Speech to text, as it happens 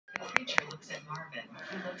Marvin,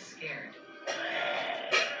 who looks scared.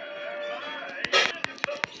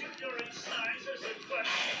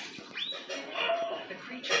 The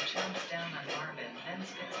creature chomps down on Marvin, then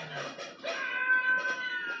spits him out.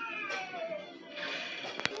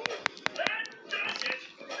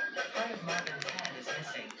 Part of Marvin's head is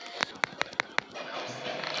missing.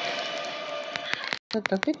 Check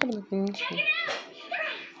it out!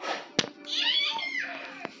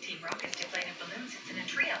 Team Rocket's deflated balloon sits in a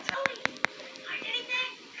tree outside. Find anything?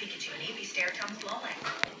 Pikachu and Eevee stare Tom's lolling.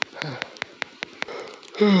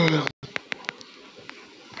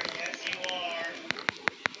 Yes, you are.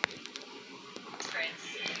 Prince.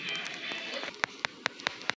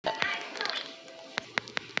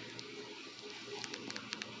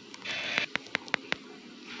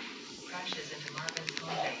 Crashes into Marvin's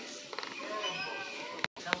home base.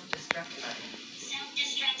 Self-destruct button.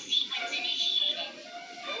 Self-destruct sequence initiated.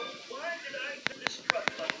 Why did I destruct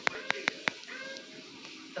button repeat?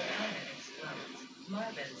 The planet explodes.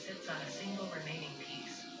 Marvin sits on a single remaining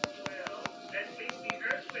piece. Well, that means the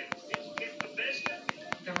Earthlings didn't get the best of it.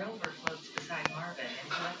 The rover floats beside Marvin and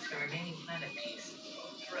collects the remaining planet piece.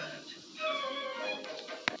 Right.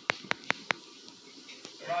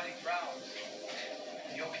 Riding round.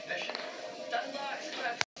 Your condition. Dunlocks,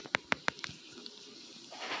 Cliff.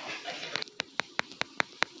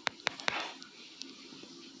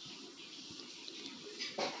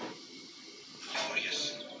 Curious,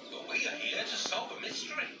 but we are here to solve a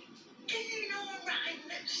mystery. Do you know a rhyme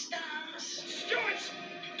that starts? Stewards,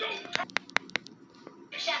 don't talk.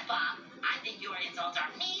 Chef Bob, I think your insults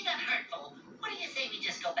are mean and hurtful. What do you say we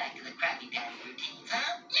just go back to the Krabby Patty routines,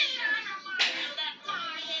 huh? That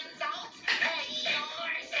my insults pay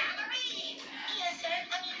your salary. Yes, sir.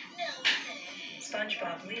 I mean, no, sir.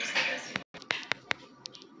 SpongeBob leaves the dressing.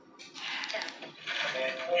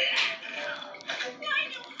 Why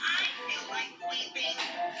do I feel like weeping?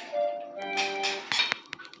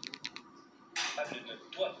 Ne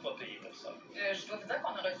dois pas payer pour ça. Je dois vous dire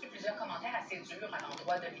qu'on a reçu plusieurs commentaires assez durs à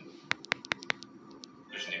l'endroit de lui.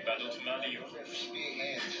 Je n'ai pas d'autre main libre.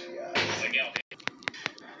 Regardez.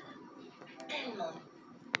 Tellement.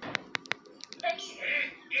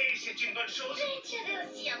 Et c'est une bonne chose. Oui, tu avais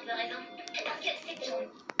aussi un peu raison. Parce que c'est tout.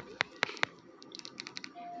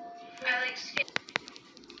 Alex.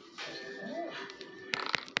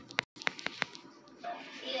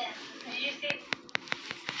 Yeah. Did you see?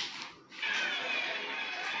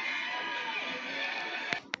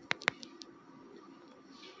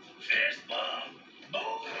 There's Bob.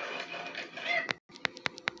 Bob.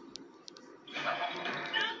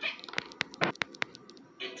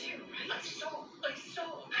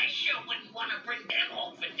 I sure wouldn't want to bring them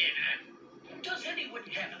home for dinner. Does anyone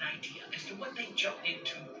have an idea as to what they jumped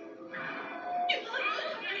into? There's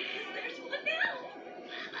one now.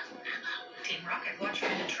 Team Rocket watch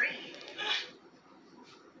from the tree.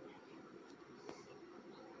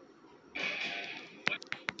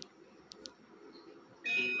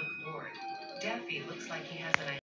 He looked bored. Daffy looks like he has an idea.